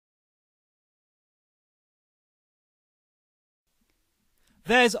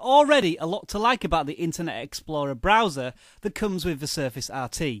There's already a lot to like about the Internet Explorer browser that comes with the Surface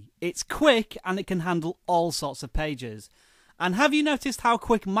RT. It's quick and it can handle all sorts of pages. And have you noticed how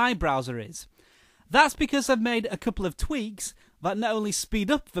quick my browser is? That's because I've made a couple of tweaks that not only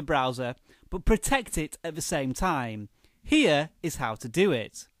speed up the browser, but protect it at the same time. Here is how to do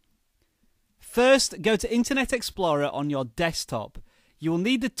it. First, go to Internet Explorer on your desktop. You will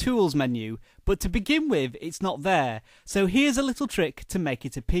need the Tools menu, but to begin with, it's not there, so here's a little trick to make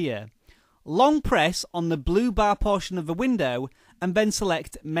it appear. Long press on the blue bar portion of the window and then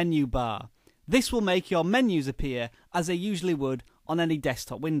select Menu Bar. This will make your menus appear as they usually would on any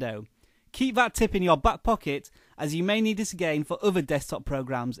desktop window. Keep that tip in your back pocket as you may need it again for other desktop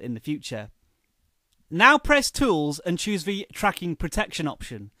programs in the future. Now press Tools and choose the Tracking Protection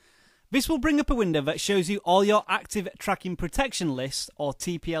option. This will bring up a window that shows you all your active tracking protection lists, or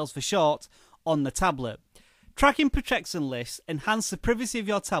TPLs for short, on the tablet. Tracking protection lists enhance the privacy of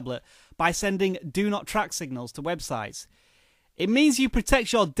your tablet by sending do not track signals to websites. It means you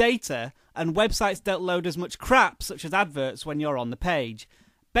protect your data and websites don't load as much crap such as adverts when you're on the page.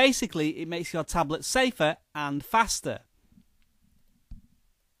 Basically, it makes your tablet safer and faster.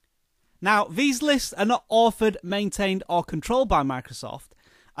 Now, these lists are not authored, maintained or controlled by Microsoft,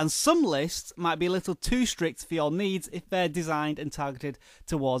 and some lists might be a little too strict for your needs if they're designed and targeted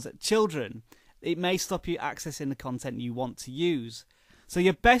towards children. It may stop you accessing the content you want to use. So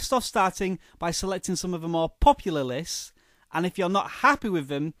you're best off starting by selecting some of the more popular lists, and if you're not happy with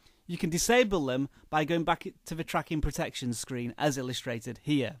them, you can disable them by going back to the tracking protection screen as illustrated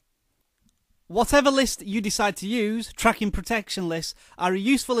here. Whatever list you decide to use, tracking protection lists are a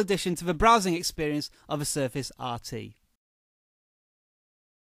useful addition to the browsing experience of a Surface RT.